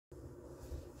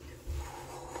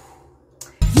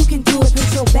can do it,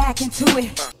 put your back into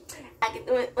it. I can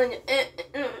do it on your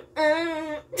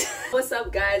What's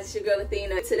up, guys? It's your girl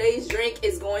Athena. Today's drink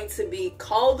is going to be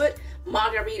Cobalt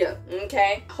Margarita.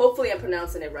 Okay, hopefully I'm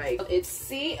pronouncing it right. It's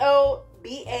Cobalt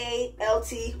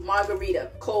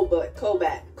Margarita. Cobalt.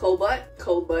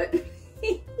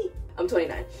 I'm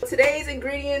 29. Today's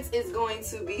ingredients is going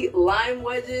to be lime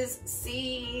wedges,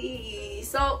 sea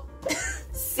salt,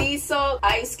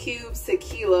 ice cubes,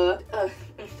 tequila.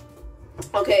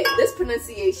 Okay, this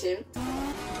pronunciation.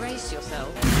 Brace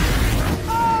yourself.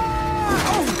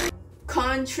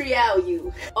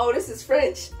 Contriau. Oh, this is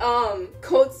French.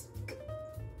 Coats.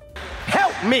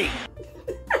 Help me.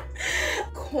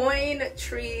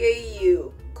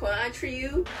 Cointriau.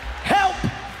 Cointriau. Help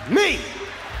me,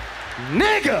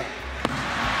 nigga.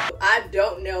 I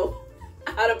don't know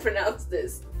how to pronounce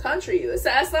this. Contriau.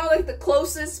 That sounds like the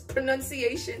closest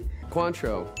pronunciation.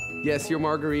 Cointreau. Yes, your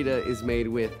margarita is made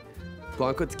with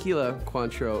Blanco tequila,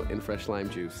 Cointreau, and fresh lime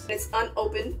juice. It's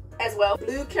unopened as well.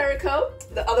 Blue carico,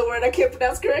 the other word I can't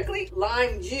pronounce correctly,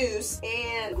 lime juice,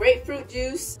 and grapefruit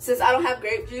juice. Since I don't have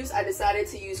grape juice, I decided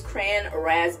to use cran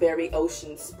raspberry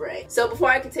ocean spray. So before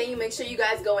I continue, make sure you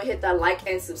guys go and hit that like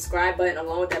and subscribe button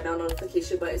along with that bell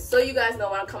notification button so you guys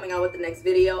know when I'm coming out with the next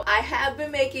video. I have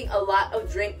been making a lot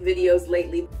of drink videos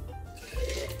lately.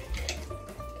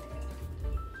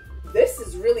 This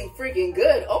is really freaking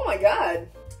good. Oh my god.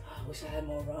 I wish I had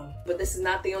more rum. But this is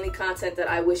not the only content that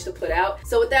I wish to put out.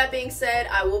 So with that being said,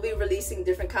 I will be releasing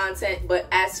different content. But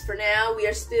as for now, we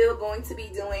are still going to be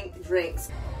doing drinks.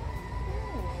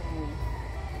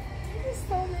 There's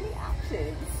so many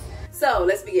options. So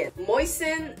let's begin.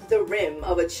 Moisten the rim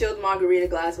of a chilled margarita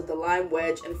glass with a lime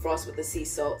wedge and frost with the sea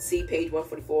salt. See page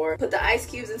 144. Put the ice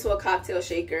cubes into a cocktail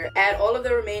shaker. Add all of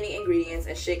the remaining ingredients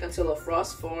and shake until a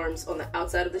frost forms on the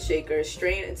outside of the shaker.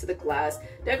 Strain into the glass.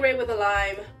 Decorate with a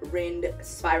lime rind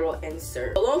spiral and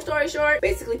serve. So long story short,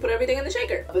 basically put everything in the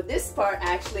shaker. But this part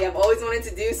actually I've always wanted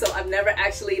to do, so I've never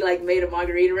actually like made a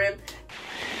margarita rim.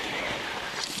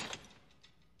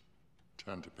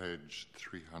 Turn to page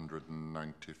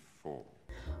 394.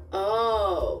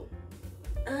 Oh,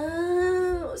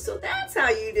 so that's how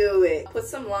you do it. Put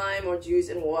some lime or juice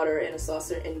and water in a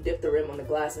saucer and dip the rim on the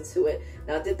glass into it.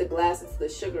 Now dip the glass into the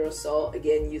sugar or salt,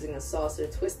 again using a saucer,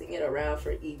 twisting it around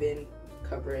for even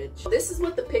coverage. This is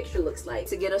what the picture looks like.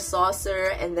 To get a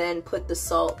saucer and then put the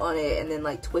salt on it and then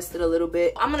like twist it a little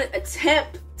bit. I'm gonna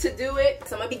attempt to do it,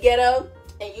 so I'm gonna be ghetto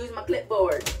and use my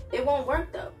clipboard. It won't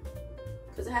work though,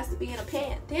 because it has to be in a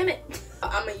pan. Damn it.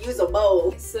 I'm gonna use a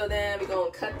bowl. So then we're gonna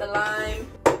cut the lime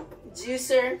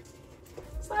juicer.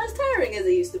 It's not as tiring as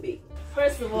it used to be.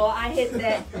 First of all, I hit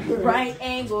that right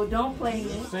angle. Don't play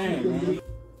me. I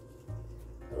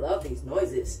love these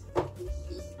noises.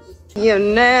 You're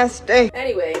nasty.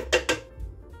 Anyway.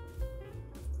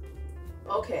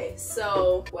 Okay,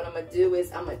 so what I'm gonna do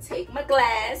is I'm gonna take my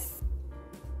glass,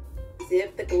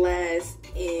 dip the glass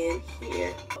in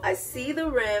here. I see the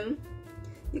rim.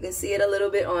 You can see it a little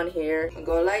bit on here. And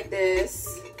go like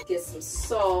this. Get some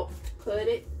salt. Put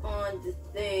it on the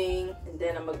thing. And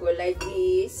then I'm gonna go like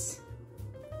this.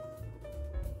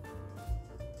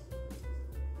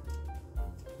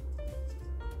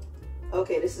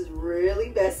 Okay, this is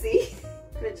really messy.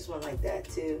 Could have just went like that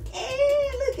too.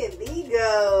 Hey, look at me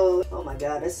go. Oh my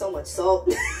god, there's so much salt.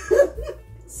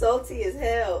 Salty as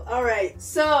hell. Alright,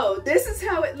 so this is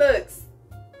how it looks.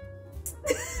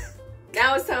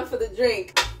 Now it's time for the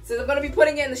drink. So I'm going to be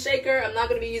putting it in the shaker. I'm not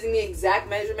going to be using the exact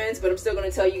measurements, but I'm still going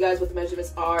to tell you guys what the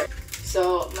measurements are.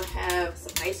 So I'm going to have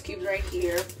some ice cubes right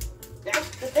here. That's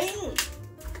the thing.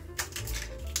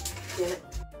 Damn it.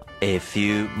 A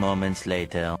few moments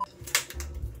later.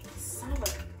 Son of a...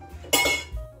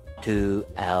 2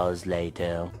 hours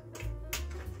later.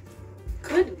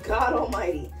 Good God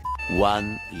almighty.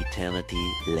 1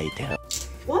 eternity later.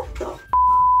 What the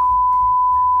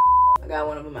I got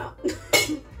one of them out.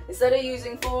 Instead of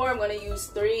using 4, I'm going to use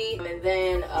 3 and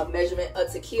then a measurement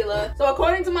of tequila. So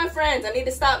according to my friends, I need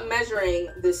to stop measuring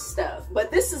this stuff. But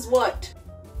this is what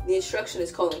the instruction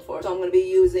is calling for. So I'm going to be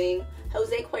using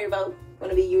Jose Cuervo. I'm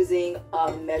going to be using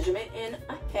a measurement and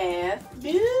a half.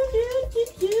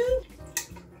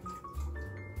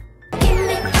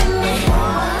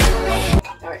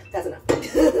 Alright, that's enough.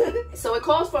 So it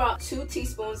calls for 2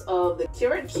 teaspoons of the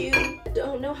cured cube. I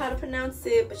don't know how to pronounce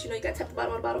it, but you know you gotta tap the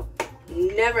bottom of the bottle.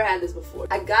 Never had this before.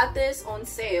 I got this on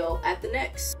sale at the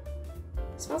Next.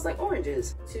 It smells like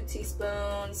oranges. 2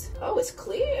 teaspoons. Oh, it's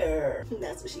clear.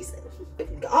 That's what she said.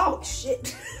 Oh,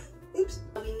 shit. Oops.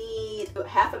 We need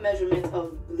half a measurement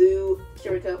of blue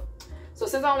Curico. So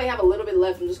since I only have a little bit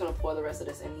left, I'm just gonna pour the rest of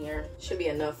this in here. Should be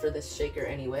enough for this shaker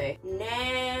anyway.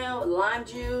 Now, lime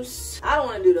juice. I don't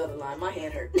wanna do the other lime, my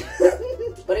hand hurt.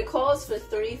 But it calls for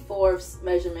 3/4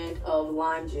 measurement of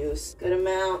lime juice. Good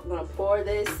amount. I'm gonna pour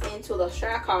this into the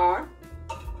shaker.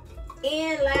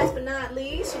 And last but not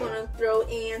least, we're gonna throw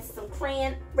in some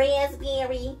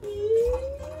raspberry.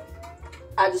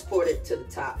 I just poured it to the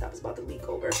top. That was about to leak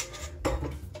over.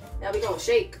 Now we're gonna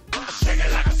shake. Shake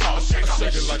it like a salt shaker.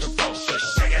 Shake it like a salt shaker.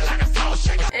 Shake it like a salt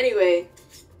shaker. Anyway.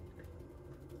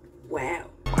 Wow.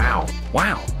 Wow.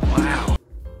 Wow. Wow.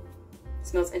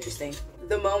 Smells interesting.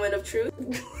 The moment of truth.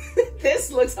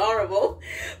 This looks horrible,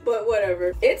 but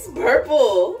whatever. It's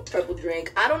purple. Purple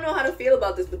drink. I don't know how to feel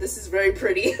about this, but this is very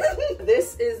pretty.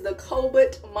 This is the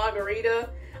Cobalt Margarita.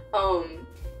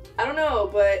 I don't know,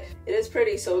 but it is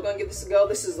pretty, so we're gonna give this a go.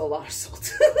 This is a lot of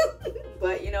salt.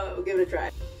 But you know what, we'll give it a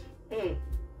try.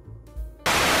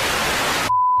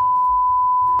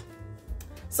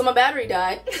 So my battery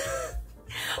died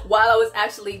while I was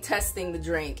actually testing the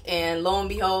drink, and lo and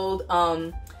behold,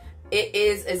 it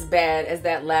is as bad as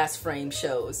that last frame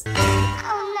shows. Oh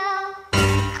no.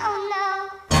 Oh no.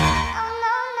 Oh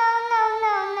no, no,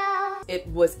 no, no, no. It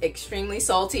was extremely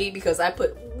salty because I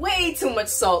put way too much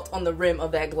salt on the rim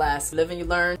of that glass. Live and you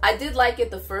learn. I did like it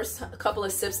the first couple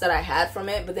of sips that I had from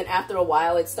it, but then after a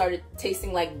while it started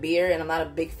tasting like beer, and I'm not a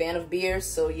big fan of beer,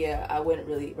 so yeah, I wouldn't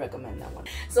really recommend that one.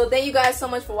 So thank you guys so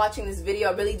much for watching this video.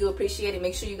 I really do appreciate it.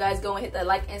 Make sure you guys go and hit that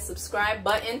like and subscribe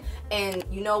button, and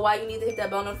you know why you need to hit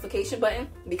that bell notification button?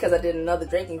 Because I did another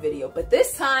drinking video, but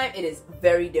this time it is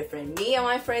very different. Me and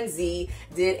my friend Z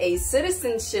did a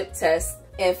citizenship test,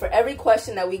 and for every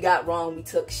question that we got wrong, we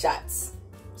took shots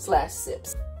 /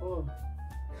 sips.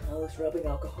 I was rubbing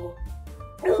alcohol.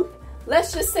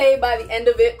 Let's just say by the end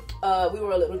of it, we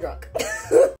were a little drunk.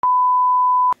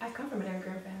 I come from an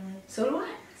immigrant family. So do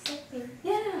I.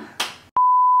 Yeah.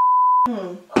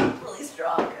 Oh, really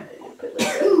strong.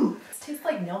 It tastes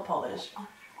like nail polish.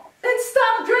 Then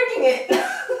stop drinking it.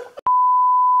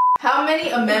 How many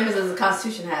amendments does the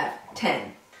Constitution have?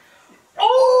 10.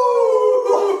 Oh!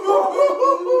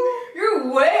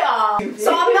 You're way off.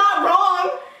 So I'm not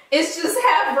wrong. It's just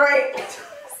half right.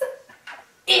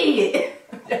 Idiot.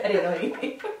 I didn't know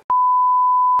anything.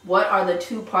 What are the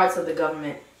two parts of the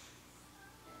government?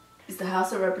 It's the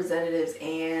House of Representatives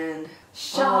and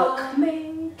Focus.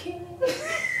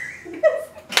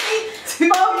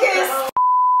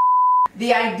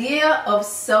 The idea of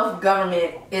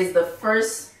self-government is the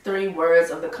first 3 words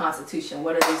of the Constitution.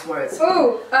 What are these words?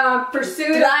 Ooh,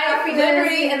 pursuit of happiness.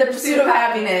 Liberty and the pursuit of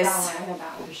happiness. I know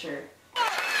that one for sure.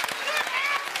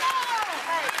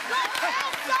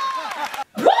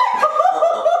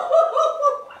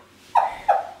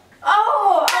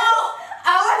 Oh, I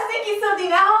was thinking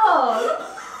something else.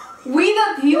 We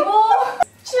the people?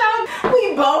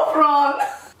 We both wrong.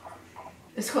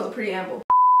 It's called the preamble.